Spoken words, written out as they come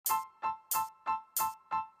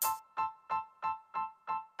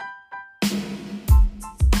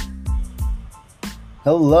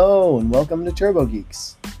Hello and welcome to Turbo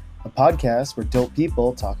Geeks, a podcast where dope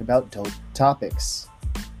people talk about dope topics.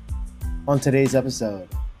 On today's episode,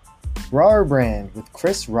 RAR Brand with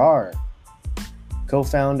Chris Rar,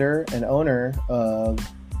 co-founder and owner of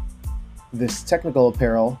this technical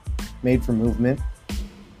apparel made for movement,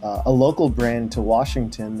 a local brand to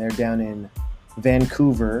Washington. They're down in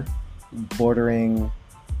Vancouver, bordering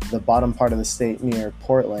the bottom part of the state near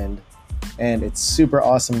Portland, and it's super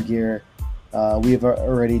awesome gear. We've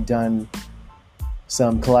already done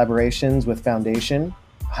some collaborations with Foundation.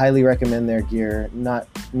 Highly recommend their gear. Not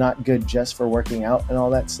good just for working out and all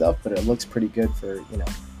that stuff, but it looks pretty good for,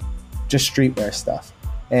 just streetwear stuff.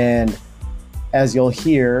 And as you'll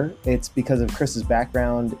hear, it's because of Chris's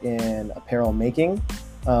background in apparel making.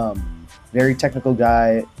 Very technical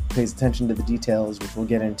guy, pays attention to the details, which we'll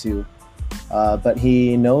get into. But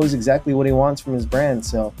he knows exactly what he wants from his brand.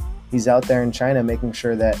 So he's out there in China making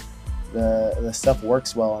sure that the stuff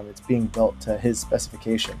works well and it's being built to his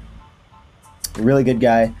specification. A really good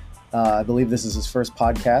guy. I believe this is his first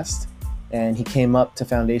podcast, and he came up to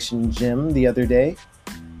Foundation Gym the other day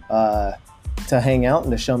to hang out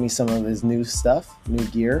and to show me some of his new stuff, new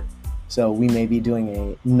gear. So we may be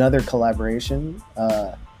doing another collaboration.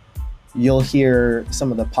 You'll hear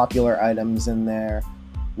some of the popular items in there,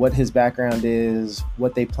 what his background is,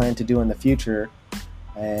 what they plan to do in the future,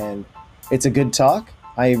 and it's a good talk.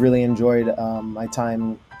 I really enjoyed my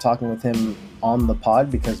time talking with him on the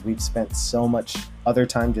pod because we've spent so much other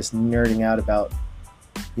time just nerding out about,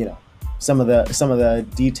 some of the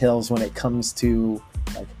details when it comes to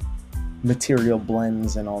like material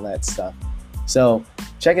blends and all that stuff. So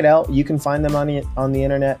check it out. You can find them on the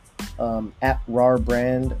internet at RAR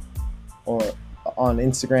Brand or on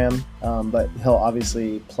Instagram, but he'll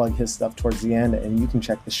obviously plug his stuff towards the end, and you can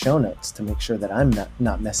check the show notes to make sure that I'm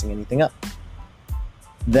not messing anything up.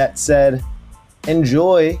 That said,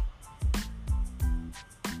 enjoy.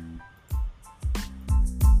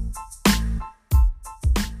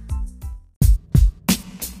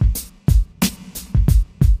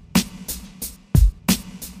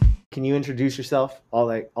 Can you introduce yourself? All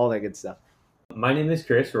that good stuff. My name is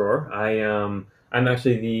Chris Rohr. I'm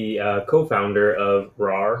actually the co-founder of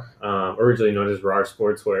RAR, originally known as RAR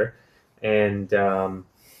Sportswear, and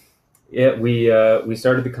we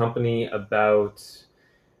started the company about.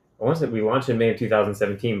 I want to say we launched in May of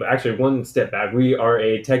 2017, but actually one step back, we are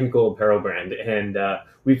a technical apparel brand, and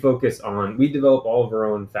we develop all of our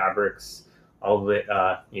own fabrics, all of it,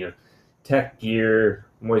 tech gear,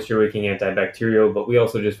 moisture wicking, antibacterial, but we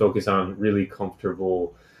also just focus on really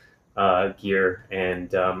comfortable gear.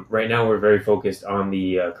 And right now we're very focused on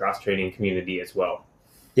the cross-training community as well.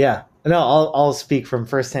 Yeah, no, I'll speak from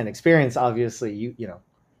firsthand experience. Obviously,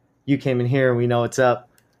 you came in here, we know what's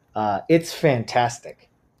up. It's fantastic.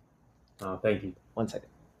 Thank you. One second.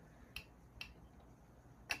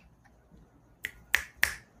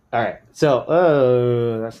 All right.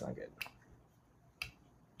 So, that's not good.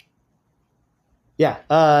 Yeah.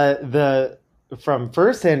 From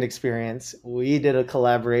firsthand experience, we did a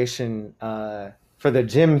collaboration for the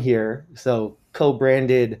gym here. So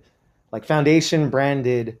co-branded, like Foundation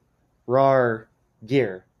branded RAR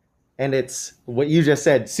gear. And it's what you just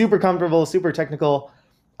said, super comfortable, super technical.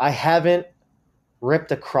 I haven't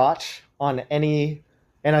ripped a crotch on any,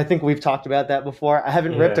 and I think we've talked about that before. I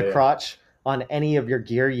haven't ripped a crotch on any of your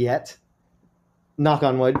gear yet. Knock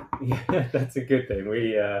on wood. Yeah, that's a good thing.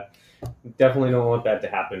 We definitely don't want that to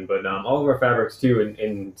happen. But all of our fabrics too,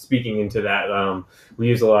 and speaking into that, we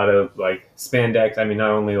use a lot of like spandex. I mean,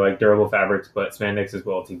 not only like durable fabrics, but spandex as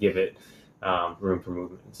well to give it room for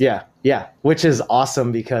movement. Yeah, which is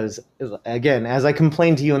awesome because, again, as I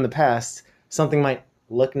complained to you in the past, something might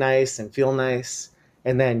look nice and feel nice,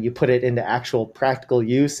 and then you put it into actual practical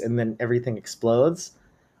use and then everything explodes.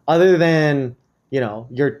 Other than,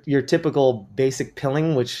 your typical basic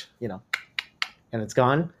pilling, which, and it's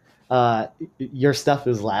gone, your stuff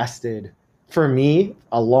has lasted, for me,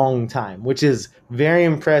 a long time, which is very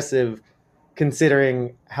impressive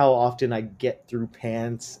considering how often I get through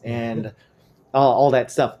pants and all that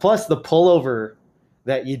stuff. Plus the pullover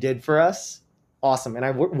that you did for us, awesome. And I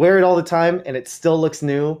wear it all the time and it still looks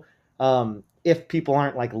new. If people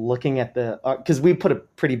aren't like looking at because we put a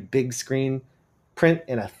pretty big screen print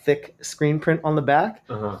and a thick screen print on the back.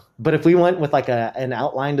 Uh-huh. But if we went with like an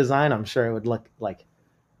outline design, I'm sure it would look like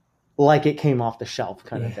it came off the shelf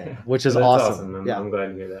kind of thing, which is awesome. I'm glad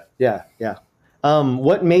to hear that. Yeah.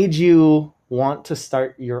 What made you want to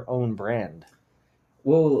start your own brand?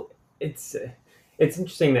 Well, it's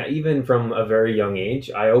interesting that even from a very young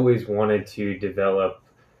age, I always wanted to develop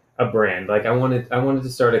a brand. Like I wanted to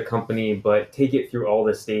start a company, but take it through all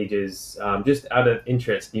the stages, just out of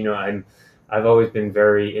interest. I've always been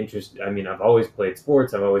very interested. I mean, I've always played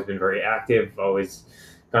sports. I've always been very active. Always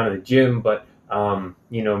gone to the gym. But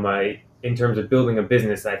my in terms of building a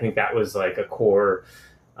business, I think that was like a core,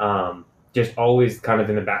 just always kind of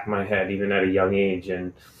in the back of my head, even at a young age.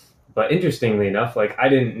 And but interestingly enough, like I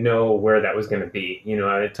didn't know where that was going to be.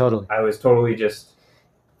 Totally. I was totally just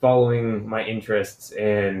following my interests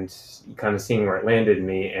and kind of seeing where it landed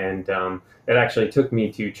me. And it actually took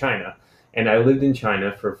me to China. And I lived in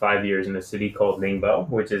China for 5 years in a city called Ningbo,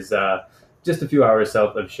 which is just a few hours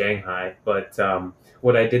south of Shanghai. But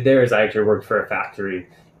what I did there is I actually worked for a factory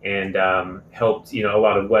and helped, a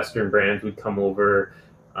lot of Western brands would come over.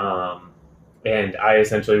 And I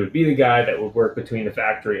essentially would be the guy that would work between the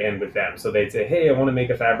factory and with them. So they'd say, hey, I want to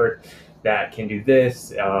make a fabric that can do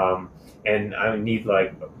this. And I would need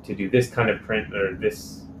like to do this kind of print or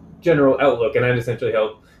this general outlook. And I'd essentially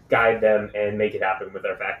help guide them and make it happen with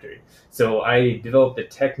our factory. So I developed a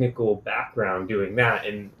technical background doing that.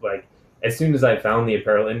 And like, as soon as I found the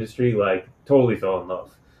apparel industry, like totally fell in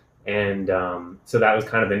love. And so that was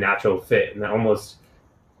kind of a natural fit. And that almost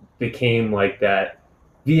became like that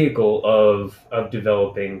vehicle of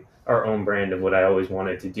developing our own brand of what I always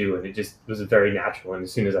wanted to do. And it just was very natural. And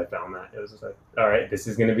as soon as I found that, it was just like, all right, this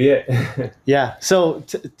is going to be it. Yeah. So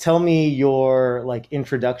tell me your like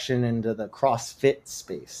introduction into the CrossFit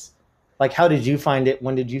space. Like, how did you find it?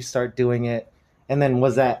 When did you start doing it? And then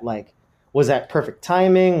was that perfect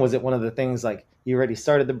timing? Was it one of the things like you already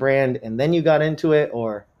started the brand and then you got into it,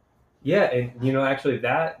 or? Yeah, and actually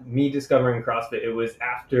that me discovering CrossFit, it was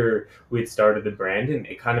after we'd started the brand and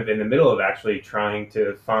it kind of in the middle of actually trying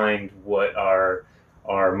to find what our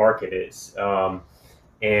market is.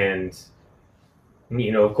 And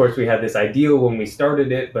of course we had this ideal when we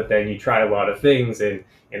started it, but then you try a lot of things, and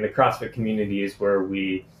in the CrossFit community is where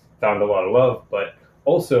we found a lot of love. But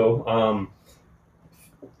also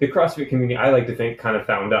the CrossFit community, I like to think, kind of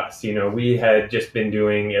found us. We had just been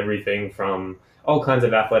doing everything from all kinds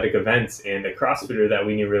of athletic events, and a CrossFitter that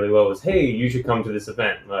we knew really well was, hey, you should come to this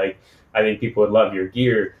event. Like, I think people would love your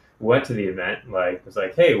gear. Went to the event, like, was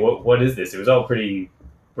like, hey, what is this? It was all pretty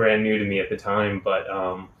brand new to me at the time, but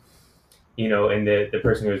and the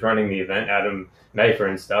person who was running the event, Adam Knifer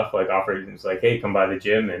and stuff, like offered, and was like, hey, come by the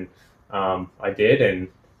gym. And I did, and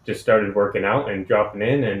just started working out and dropping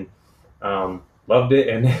in, and loved it.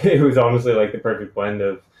 And it was honestly like the perfect blend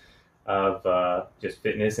of just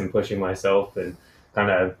fitness and pushing myself, and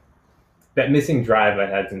kind of that missing drive I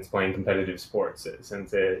had since playing competitive sports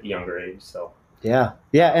since a younger age. So yeah.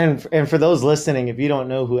 And for those listening, if you don't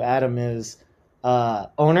know who Adam is,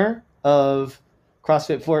 owner of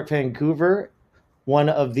CrossFit Fort Vancouver, one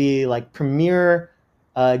of the like premier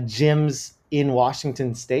gyms in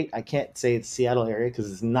Washington State. I can't say it's Seattle area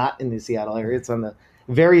because it's not in the Seattle area. It's on the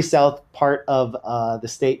very south part of the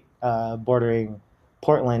state bordering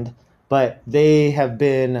Portland. But they have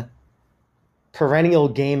been perennial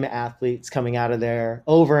game athletes coming out of there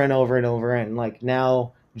over and over and over. And like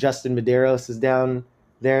now Justin Medeiros is down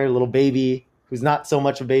there, little baby who's not so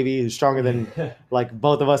much a baby, who's stronger than like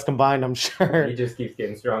both of us combined, I'm sure. He just keeps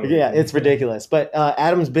getting stronger. Yeah, it's ridiculous. But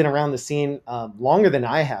Adam's been around the scene longer than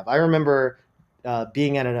I have. I remember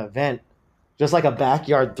being at an event, just like a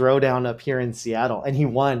backyard throwdown up here in Seattle, and he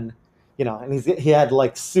won, and he had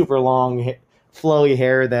like super long, flowy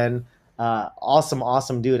hair then.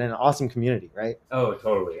 Awesome dude, and an awesome community, right? Oh,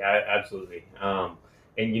 totally. Absolutely.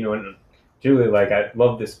 And Julie, like, I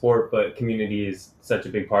love the sport, but community is such a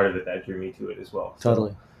big part of it that drew me to it as well.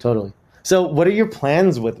 So. Totally. So what are your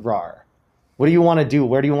plans with RAR? What do you want to do?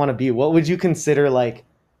 Where do you want to be? What would you consider like,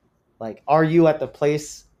 are you at the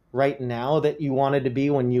place right now that you wanted to be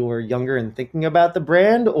when you were younger and thinking about the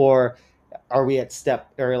brand? Or are we at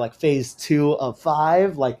phase 2 of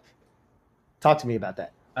 5? Like, talk to me about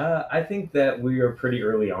that. I think that we are pretty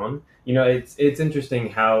early on. It's interesting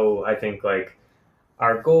how I think like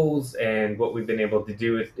our goals and what we've been able to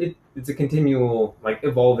do, it's a continual like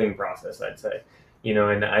evolving process, I'd say.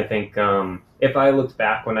 And I think if I looked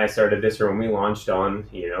back when I started this, or when we launched on,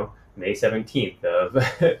 May 17th of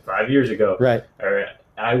 5 years ago, right? Or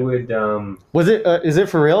I would. Is it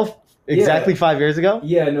for real? Exactly 5 years ago?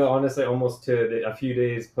 Yeah, no, honestly, almost to a few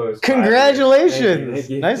days post. Congratulations! Thank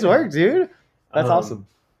you. Nice work, dude. That's awesome.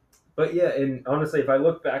 But yeah, and honestly, if I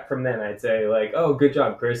look back from then, I'd say like, oh, good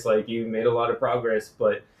job, Chris. Like, you made a lot of progress.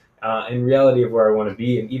 But in reality of where I want to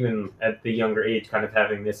be, and even at the younger age, kind of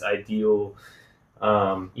having this ideal,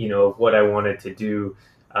 of what I wanted to do,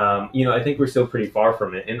 I think we're still pretty far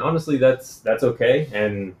from it. And honestly, that's okay.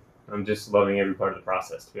 And I'm just loving every part of the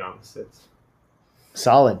process, to be honest.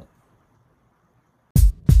 Solid.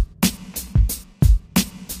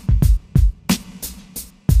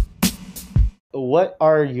 What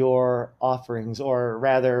are your offerings, or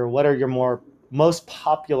rather, what are your most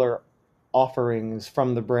popular offerings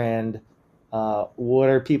from the brand? What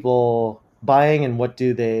are people buying, and what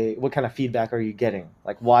kind of feedback are you getting?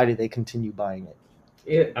 Like, why do they continue buying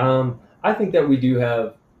it? I think that we do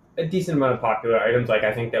have a decent amount of popular items. Like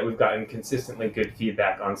I think that we've gotten consistently good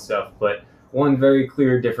feedback on stuff, but one very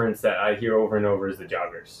clear difference that I hear over and over is the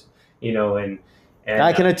joggers. You know, and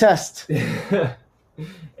I can attest.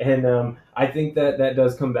 and I think that that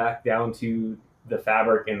does come back down to the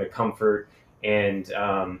fabric and the comfort and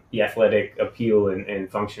the athletic appeal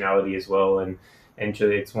and functionality as well. And so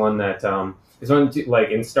it's one that is one to, like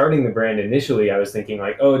in starting the brand initially, I was thinking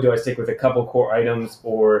like, oh, do I stick with a couple core items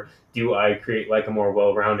or do I create like a more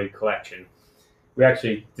well-rounded collection? We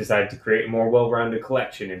actually decided to create a more well-rounded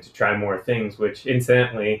collection and to try more things, which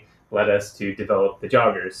incidentally led us to develop the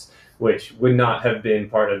joggers, which would not have been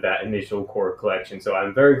part of that initial core collection. So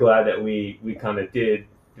I'm very glad that we kind of did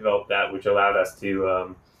develop that, which allowed us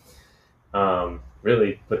to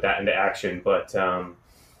really put that into action. But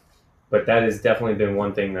that has definitely been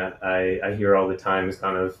one thing that I hear all the time is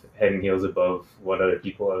kind of head and heels above what other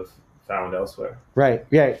people have found elsewhere. Right.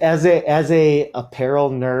 Yeah. As a apparel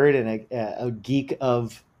nerd and a geek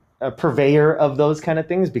of a purveyor of those kind of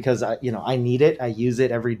things, because I need it. I use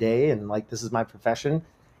it every day, and like this is my profession.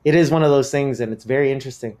 It is one of those things, and it's very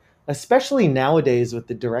interesting, especially nowadays with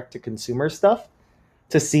the direct to consumer stuff,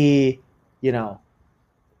 to see,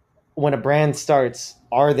 when a brand starts,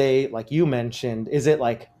 are they, like you mentioned, is it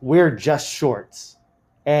like we're just shorts,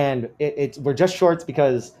 and we're just shorts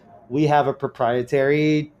because we have a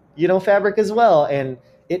proprietary fabric as well, and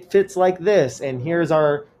it fits like this, and here's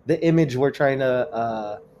the image we're trying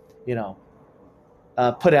to you know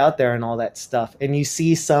put out there and all that stuff. And you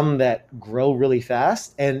see some that grow really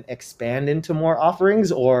fast and expand into more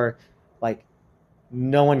offerings, or like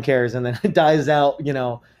no one cares and then it dies out,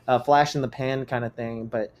 flash in the pan kind of thing.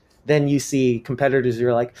 But then you see competitors who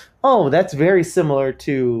are like, oh, that's very similar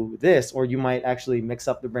to this, or you might actually mix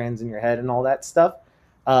up the brands in your head and all that stuff.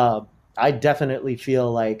 I definitely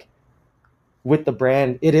feel like with the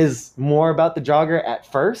brand, it is more about the jogger at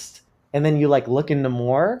first, and then you like look into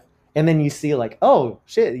more, and then you see like, oh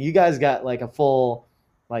shit, you guys got like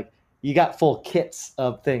you got full kits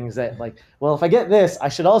of things that like, well, if I get this, I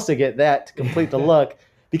should also get that to complete the look,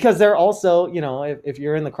 because they're also, if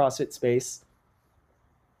you're in the CrossFit space,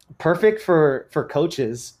 perfect for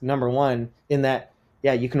coaches, number one, in that,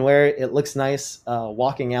 yeah, you can wear it. It looks nice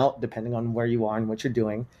walking out, depending on where you are and what you're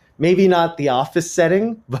doing. Maybe not the office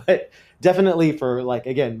setting, but definitely for like,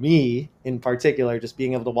 again, me in particular, just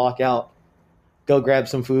being able to walk out, go grab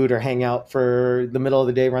some food or hang out for the middle of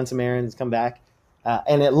the day, run some errands, come back.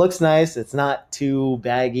 And it looks nice. It's not too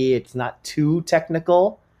baggy. It's not too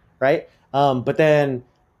technical, right? But then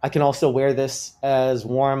I can also wear this as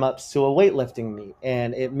warm-ups to a weightlifting meet,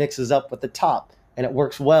 and it mixes up with the top, and it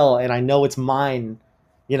works well, and I know it's mine,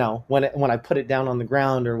 when I put it down on the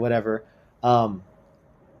ground or whatever.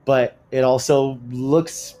 But it also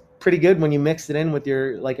looks pretty good when you mix it in with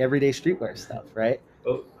your like everyday streetwear stuff, right?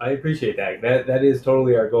 Oh, I appreciate that. That is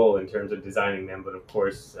totally our goal in terms of designing them. But of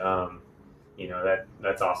course,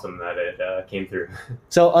 that's awesome that it came through.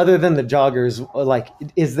 So other than the joggers, like,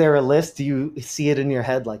 is there a list? Do you see it in your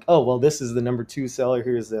head? Like, oh, well, this is the number 2 seller.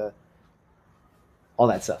 Here's all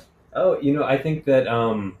that stuff. Oh, I think that,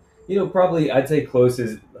 probably I'd say close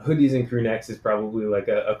is hoodies and crew necks is probably like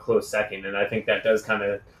a close second. And I think that does kind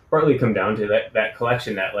of partly come down to that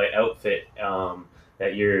collection, that like outfit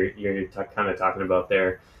that you're kind of talking about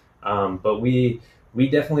there. But we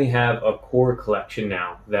definitely have a core collection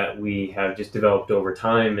now that we have just developed over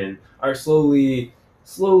time and are slowly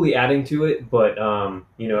adding to it. But,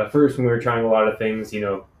 at first when we were trying a lot of things,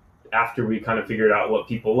 after we kind of figured out what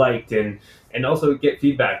people liked and also get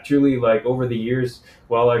feedback, truly, like over the years,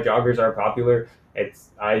 while our joggers are popular,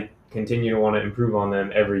 I continue to want to improve on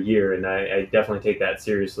them every year. And I definitely take that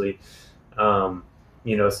seriously. So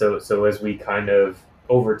as we kind of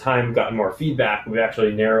over time gotten more feedback, we've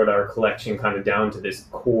actually narrowed our collection kind of down to this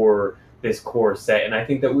core set. And I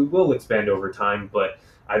think that we will expand over time, but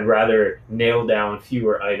I'd rather nail down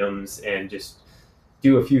fewer items and just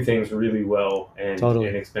do a few things really well and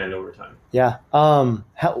expand over time. Yeah. How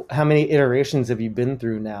many iterations have you been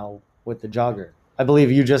through now with the jogger? I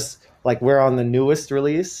believe you just we're on the newest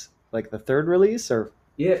release, like the 3rd release or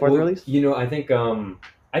 4th release?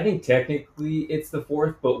 I think technically it's the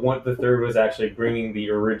 4th, but the 3rd was actually bringing the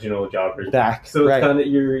original joggers back. So it's kind of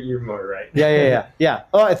you're more right. Yeah.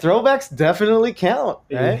 Oh, throwbacks definitely count,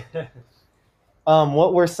 right?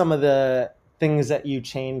 What were some of the things that you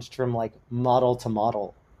changed from like model to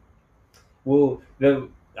model? Well, the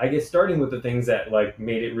I guess starting with the things that like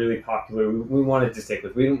made it really popular, we wanted to stick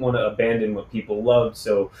with. We didn't want to abandon what people loved,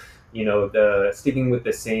 so the sticking with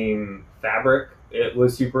the same fabric it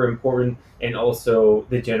was super important, and also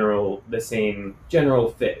the same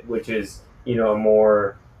general fit, which is a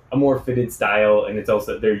more fitted style, and it's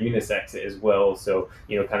also they're unisex as well. So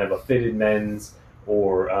kind of a fitted men's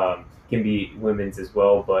or can be women's as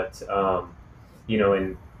well, but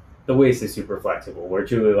and the waist is super flexible. Where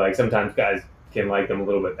truly, like sometimes guys can like them a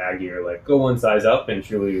little bit baggier, like go one size up, and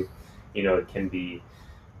truly, it can be,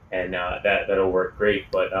 and that'll work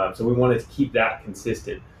great. But so we wanted to keep that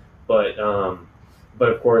consistent, but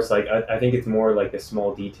of course, like I think it's more like the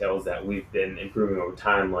small details that we've been improving over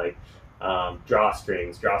time, like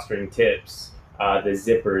drawstring tips, the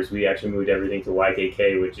zippers. We actually moved everything to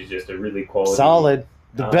YKK, which is just a really quality, Solid.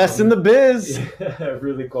 The best in the biz. a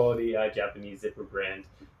really quality Japanese zipper brand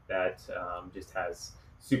that just has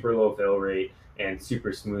super low fail rate and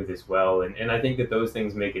super smooth as well. And I think that those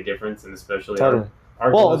things make a difference, and especially Totally.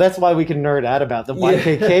 our Well, goals. that's why we can nerd out about the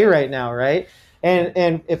YKK right now, right?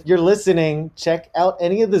 And if you're listening, check out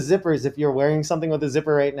any of the zippers. If you're wearing something with a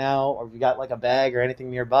zipper right now, or if you got like a bag or anything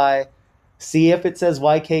nearby, see if it says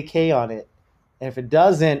YKK on it. And if it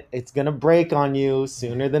doesn't, it's gonna break on you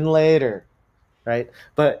sooner than later, right?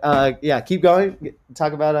 But yeah, keep going.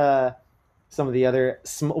 Talk about some of the other.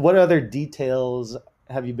 What other details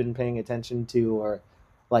have you been paying attention to, or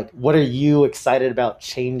like what are you excited about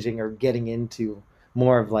changing or getting into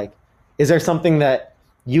more of like? Is there something that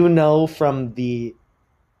you know from the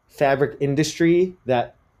fabric industry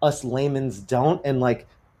that us laymen's don't, and like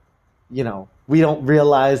we don't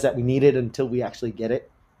realize that we need it until we actually get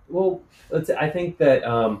it? Well, I think that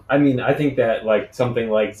I think that like something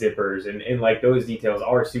like zippers and like those details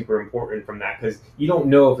are super important from that, because you don't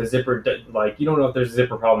know if a like you don't know if there's a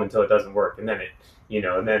zipper problem until it doesn't work, and then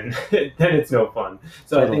and then then it's no fun.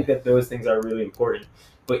 So Totally. I think that those things are really important.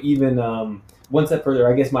 But even one step further,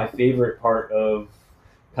 I guess my favorite part of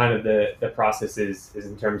kind of the process is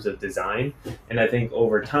in terms of design. And I think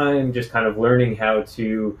over time, just kind of learning how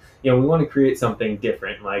to, we want to create something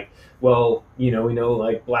different. Like, well, we know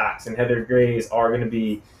like blacks and heather grays are going to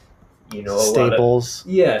be, a Staples.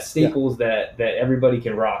 lot of, staples that everybody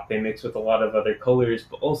can rock. They mix with a lot of other colors,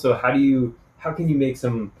 but also how can you make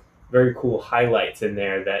some very cool highlights in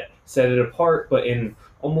there that set it apart, but in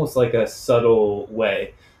almost like a subtle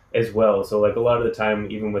way as well. So like a lot of the time,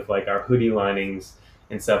 even with like our hoodie linings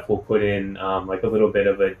and stuff, we'll put in like a little bit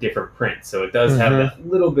of a different print, so it does have that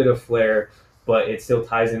little bit of flair, but it still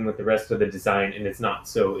ties in with the rest of the design, and it's not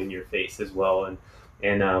so in your face as well.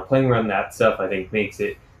 And playing around that stuff, I think, makes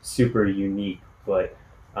it super unique. But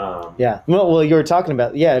Yeah. Well, you were talking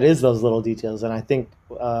about, yeah, it is those little details. And I think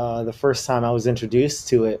the first time I was introduced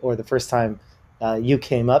to it, or the first time you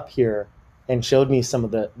came up here and showed me some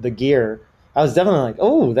of the gear, I was definitely like,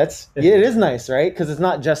 oh, yeah, it is nice, right? Because it's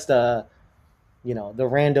not just the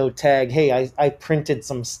rando tag. Hey, I printed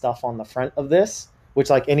some stuff on the front of this, which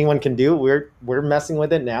like anyone can do. We're messing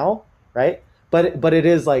with it now, right? But it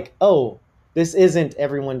is like, oh, this isn't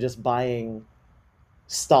everyone just buying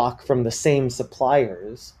stock from the same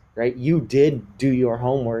suppliers, right? You did do your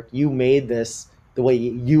homework. You made this the way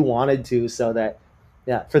you wanted to, so that,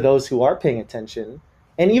 yeah, for those who are paying attention,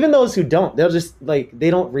 and even those who don't, they'll just like, they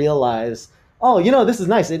don't realize, oh, this is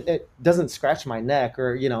nice. It doesn't scratch my neck,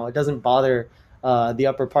 or it doesn't bother the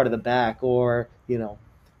upper part of the back, or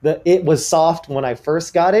it was soft when I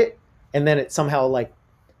first got it, and then it somehow like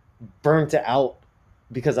burnt out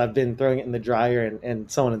because I've been throwing it in the dryer,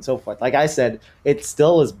 and so on and so forth. Like I said, it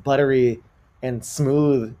still is buttery and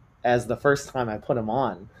smooth as the first time I put them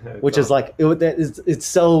on, which is like, it's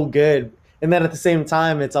so good. And then at the same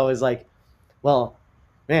time, it's always like, well,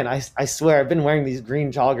 man, I swear I've been wearing these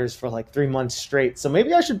green joggers for like 3 months straight. So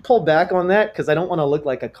maybe I should pull back on that, because I don't want to look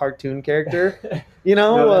like a cartoon character,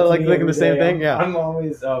 No, like thinking the same thing. Yeah. I'm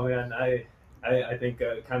always, oh man, I think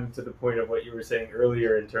kind of to the point of what you were saying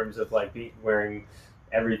earlier in terms of like wearing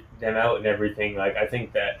them out and everything. Like I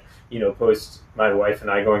think that post my wife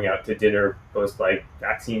and I going out to dinner post like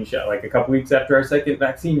vaccine shot, like a couple weeks after our second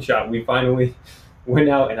vaccine shot, we finally went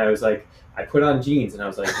out, and I was like, I put on jeans, and I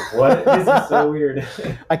was like, what? This is so weird.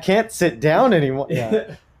 I can't sit down anymore.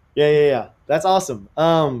 Yeah. That's awesome.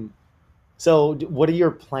 So what are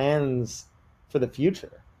your plans for the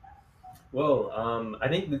future? Well, I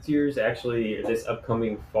think this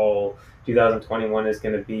upcoming fall 2021 is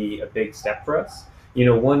going to be a big step for us.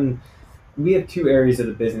 We have two areas of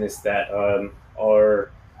the business that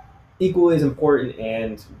are equally as important,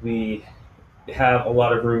 and we have a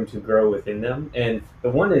lot of room to grow within them. And the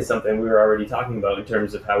one is something we were already talking about in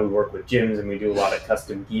terms of how we work with gyms and we do a lot of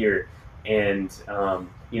custom gear. And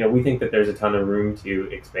we think that there's a ton of room to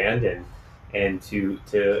expand and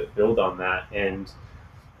to build on that.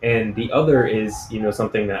 And the other is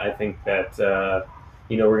something that I think that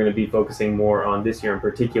we're going to be focusing more on this year in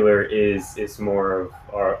particular is more of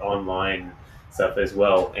our online stuff as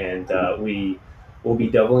well. And we will be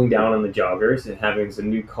doubling down on the joggers and having some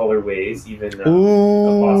new colorways, even a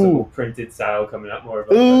possible printed style coming up, more of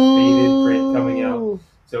a faded print coming out.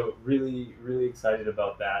 So really, really excited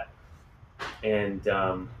about that. And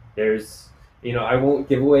there's, I won't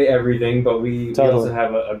give away everything, but we also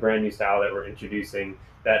have a brand new style that we're introducing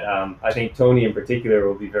that I think Tony in particular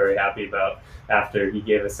will be very happy about after he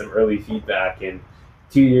gave us some early feedback. And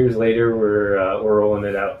 2 years later, we're rolling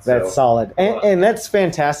it out. So. That's solid. And that's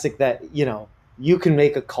fantastic that, you can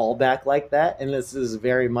make a callback like that. And this is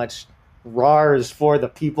very much RAR's for the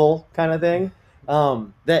people kind of thing.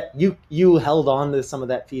 That you held on to some of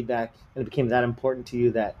that feedback and it became that important to you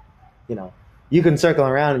that, you can circle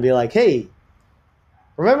around and be like, hey,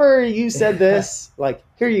 remember you said this, like,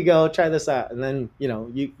 here you go, try this out. And then,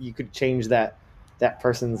 you could change that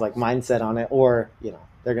person's like mindset on it, or,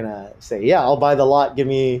 they're going to say, yeah, I'll buy the lot. Give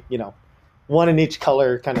me, one in each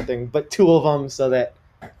color kind of thing, but 2 of them so that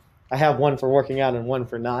I have one for working out and one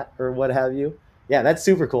for not, or what have you. Yeah, that's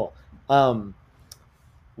super cool.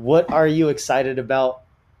 What are you excited about?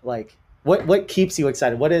 Like, what keeps you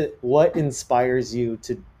excited? What inspires you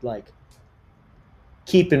to like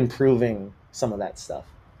keep improving some of that stuff?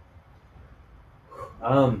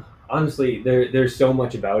 Honestly, there's so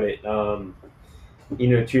much about it.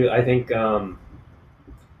 Truly, I think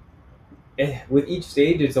with each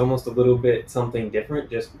stage, it's almost a little bit something different,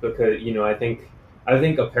 just because I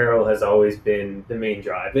think apparel has always been the main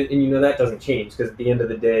drive, and that doesn't change, because at the end of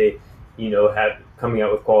the day, coming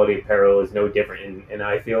out with quality apparel is no different, and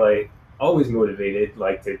I feel like always motivated,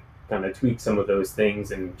 like, to kind of tweak some of those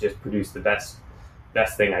things and just produce the best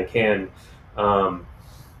thing I can.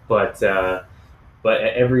 But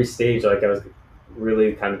at every stage, like, I was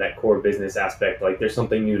really kind of that core business aspect, like, there's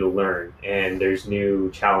something new to learn and there's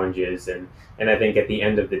new challenges, and I think at the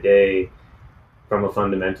end of the day, from a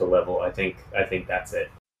fundamental level, I think that's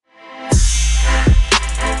it.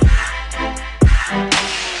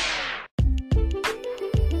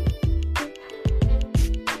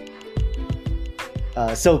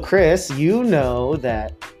 So Chris,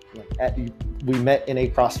 that we met in a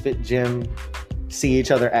CrossFit gym, see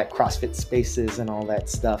each other at CrossFit Spaces and all that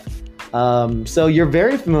stuff. So you're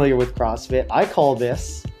very familiar with CrossFit. I call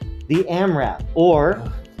this the AMRAP, or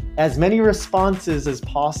as many responses as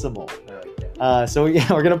possible. So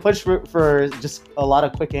yeah, we're gonna push for just a lot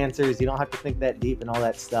of quick answers. You don't have to think that deep and all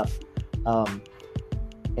that stuff.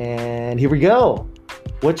 And here we go.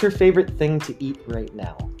 What's your favorite thing to eat right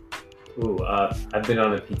now? Ooh, I've been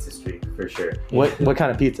on a pizza streak for sure. What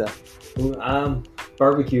kind of pizza? Ooh,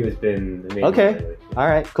 barbecue has been the main. Okay. All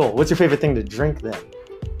right, cool. What's your favorite thing to drink then?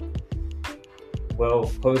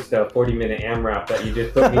 Well, post a 40-minute AMRAP that you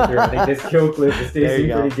just put me through. I think this kill clip is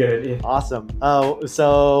tasting pretty good. Yeah. Awesome.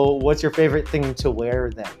 So what's your favorite thing to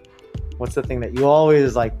wear then? What's the thing that you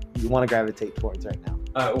always you want to gravitate towards right now?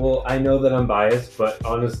 Well, I know that I'm biased, but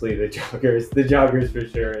honestly, the joggers for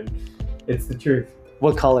sure, and it's the truth.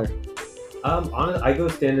 What color? Honestly, I go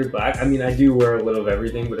standard black. I mean, I do wear a little of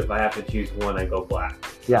everything, but if I have to choose one, I go black.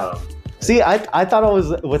 Yeah. See, I thought it was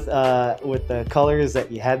with the colors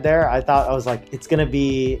that you had there. I thought I was like, it's gonna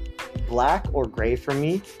be black or gray for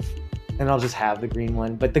me, and I'll just have the green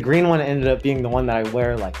one. But the green one ended up being the one that I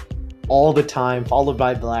wear like all the time, followed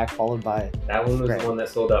by black, followed by that one was gray. The one that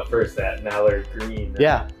sold out first. That mallard green.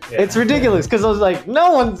 Yeah, it's ridiculous because I was like,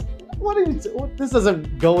 no one's. This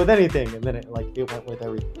doesn't go with anything, and then it went with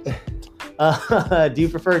everything. Do you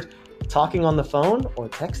prefer talking on the phone or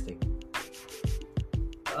texting?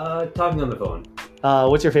 Talking on the phone.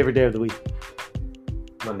 What's your favorite day of the week?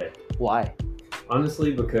 Monday. Why?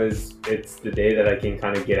 Honestly, because it's the day that I can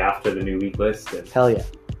kind of get after the new week list. Hell yeah.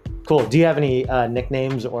 Cool. Do you have any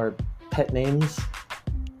nicknames or pet names?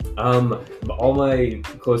 All my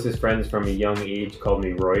closest friends from a young age called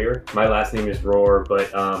me Royer. My last name is Roar,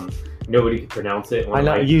 but nobody could pronounce it. I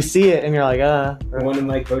know, you see it and you're like, One of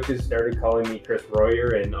my coaches started calling me Chris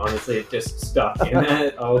Royer, and honestly, it just stuck in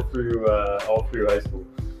that all through high school.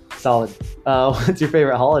 Solid. What's your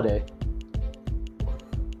favorite holiday?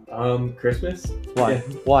 Christmas. Why? Yeah.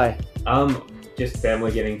 Why? Just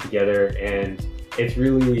family getting together, and it's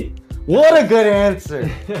really... What a good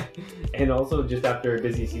answer! And also, just after a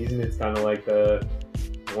busy season, it's kind of like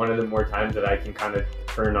one of the more times that I can kind of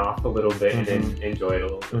turn off a little bit and enjoy it a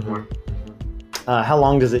little bit more. How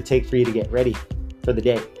long does it take for you to get ready for the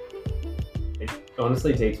day? It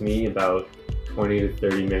honestly takes me about 20 to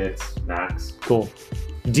 30 minutes max. Cool.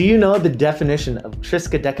 Do you know the definition of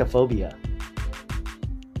triskaidekaphobia?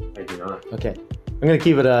 I do not. Okay. I'm going to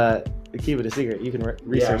keep it a secret. You can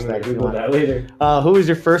research I'm that gonna if you Google want. that later. Who was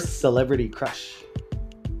your first celebrity crush?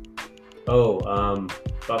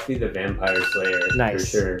 Buffy the Vampire Slayer. Nice. For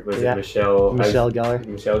sure. Was Yeah. it Michelle? Michelle Gellar.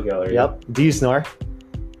 Michelle Gellar. Yep. Do you snore?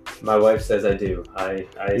 My wife says I do.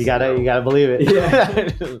 You gotta believe it.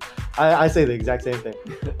 Yeah. I say the exact same thing.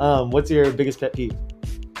 What's your biggest pet peeve?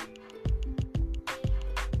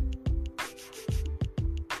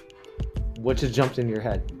 What just jumped into your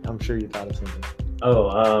head? I'm sure you thought of something.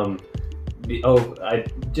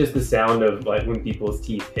 Just the sound of like when people's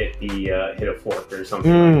teeth hit a fork or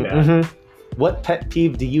something like that. Mm-hmm. What pet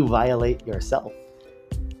peeve do you violate yourself?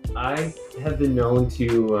 I have been known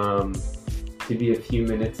to be a few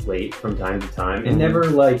minutes late from time to time, and never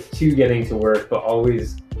like to getting to work, but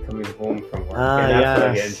always coming home from work, and that's what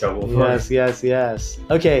I get in trouble for. Yes.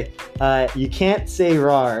 Okay, you can't say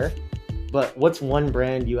RAR, but what's one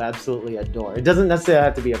brand you absolutely adore? It doesn't necessarily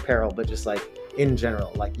have to be apparel, but just like in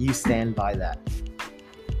general, like you stand by that.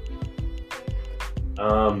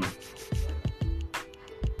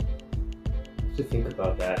 To think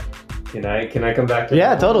about that. Can I come back to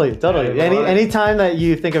Yeah, that? totally. Any time that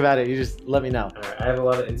you think about it, you just let me know. I have a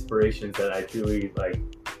lot of inspirations that I truly like,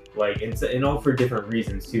 and all for different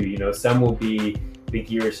reasons too. You know, some will be the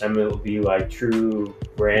gear, some will be like true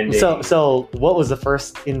branding. So what was the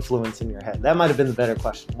first influence in your head? That might have been the better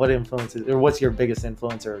question. What influences, or what's your biggest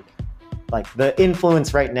influence, or like the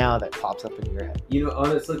influence right now that pops up in your head? You know,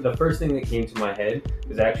 honestly, the first thing that came to my head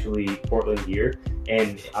was actually Portland gear,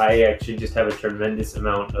 and I actually just have a tremendous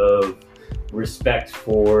amount of respect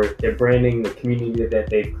for their branding, the community that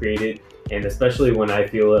they've created, and especially when I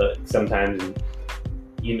feel sometimes,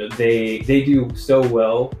 you know, they do so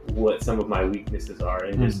well what some of my weaknesses are,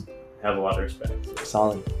 and just have a lot of respect. So.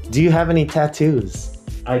 Solid. Do you have any tattoos?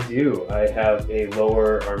 I do. I have a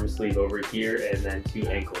lower arm sleeve over here, and then 2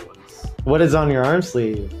 ankle ones. What is on your arm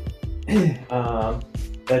sleeve?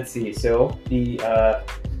 Let's see. So the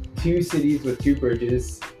 2 cities with 2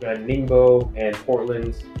 bridges, Ningbo and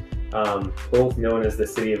Portland, both known as the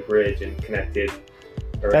City of Bridge and connected.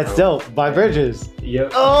 That's dope. By bridges.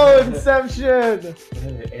 Yep. Oh, Inception!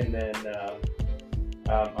 And then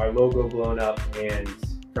our logo blown up, and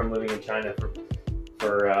from living in China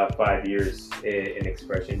for 5 years in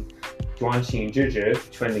expression, 专心致志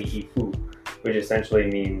全力以赴, which essentially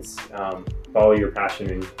means follow your passion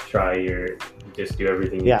and just do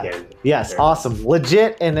everything you can. Yes, there. Awesome.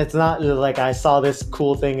 Legit, and it's not like I saw this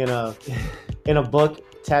cool thing in a book,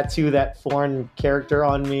 tattoo that foreign character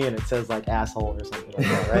on me, and it says like asshole or something like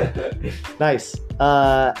that, right? Nice.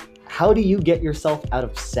 How do you get yourself out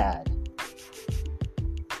of sad?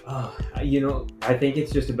 You know, I think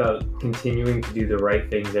it's just about continuing to do the right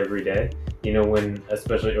things every day. You know,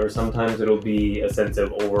 or sometimes it'll be a sense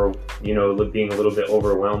of being a little bit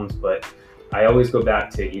overwhelmed, but I always go back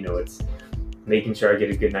to, you know, it's making sure I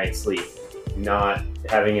get a good night's sleep, not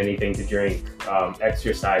having anything to drink,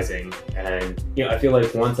 exercising. And, you know, I feel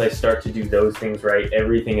like once I start to do those things right,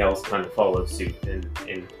 everything else kind of follows suit. And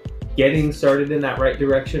getting started in that right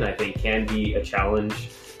direction, I think, can be a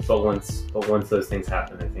challenge. But once those things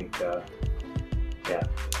happen, I think,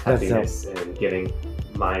 happiness and getting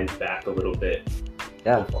mind back a little bit.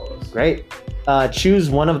 Yeah, great. Choose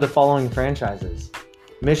one of the following franchises: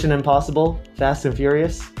 Mission Impossible, Fast and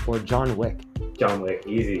Furious, or John Wick. John Wick,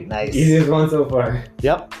 easy. Nice. Easiest one so far.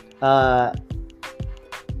 Yep.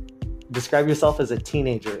 Describe yourself as a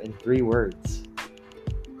teenager in 3 words.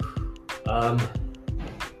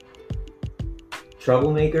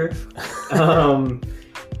 Troublemaker.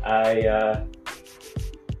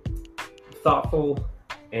 Thoughtful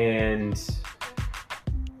and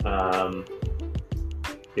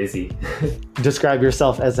busy. Describe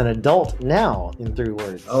yourself as an adult now in 3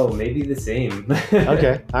 words. Oh, maybe the same.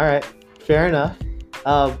 Okay, all right, fair enough.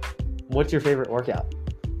 What's your favorite workout?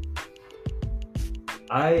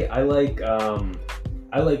 I like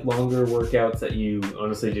longer workouts that you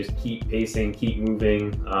honestly just keep pacing, keep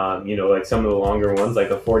moving. You know, like some of the longer ones, like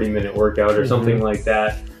a 40-minute workout or something like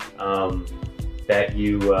that. That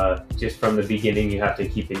you just from the beginning you have to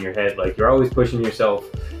keep in your head, like you're always pushing yourself,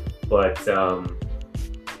 but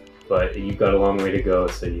you've got a long way to go,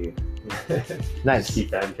 so you Nice. just keep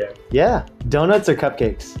that in check. Yeah. Donuts or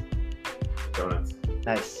cupcakes? Donuts.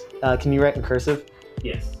 Nice. Can you write in cursive?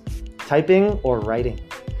 Yes. Typing or writing?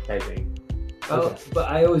 Typing. Okay. But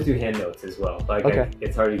I always do hand notes as well. Like Okay.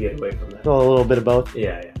 it's hard to get away from that. Well, a little bit of both.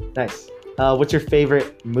 Yeah. Nice. What's your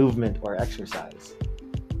favorite movement or exercise?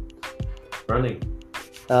 Running.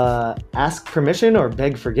 Ask permission or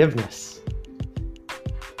beg forgiveness?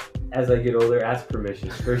 As I get older, ask permission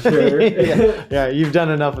for sure. Yeah, you've done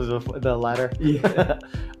enough of the latter. Yeah.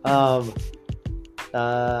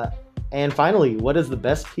 And finally, what is the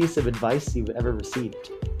best piece of advice you've ever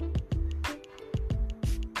received?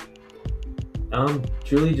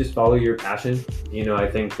 Truly just follow your passion. I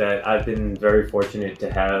think that I've been very fortunate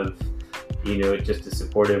to have, just a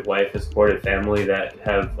supportive wife, a supportive family that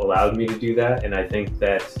have allowed me to do that. And I think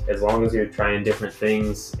that as long as you're trying different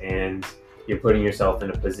things and you're putting yourself in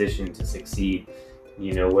a position to succeed,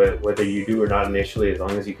 whether you do or not initially, as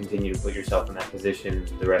long as you continue to put yourself in that position,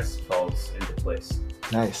 the rest falls into place.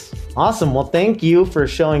 Nice. Awesome. Well, thank you for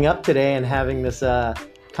showing up today and having this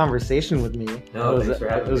conversation with me. Thanks for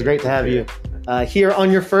having me. It was great to have you here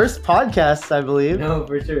on your first podcast, I believe. No,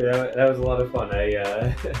 for sure. That was a lot of fun.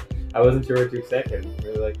 I wasn't sure what to expect and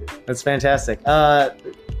really liked it. That's fantastic.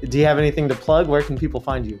 Do you have anything to plug? Where can people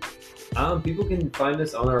find you? People can find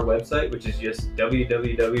us on our website, which is just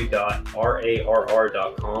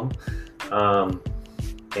www.rarr.com.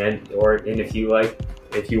 And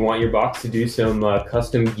if you want your box to do some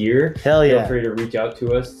custom gear, hell yeah, feel free to reach out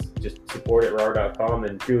to us. Just support at rar.com,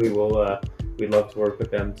 and truly we'd love to work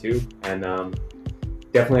with them too. And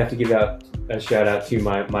definitely have to give out a shout out to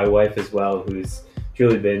my wife as well, who's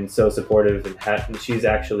truly been so supportive, and she's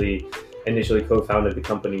actually initially co-founded the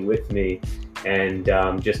company with me, and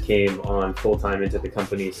just came on full-time into the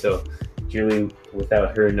company. So Julie,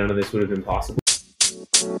 without her, none of this would have been possible.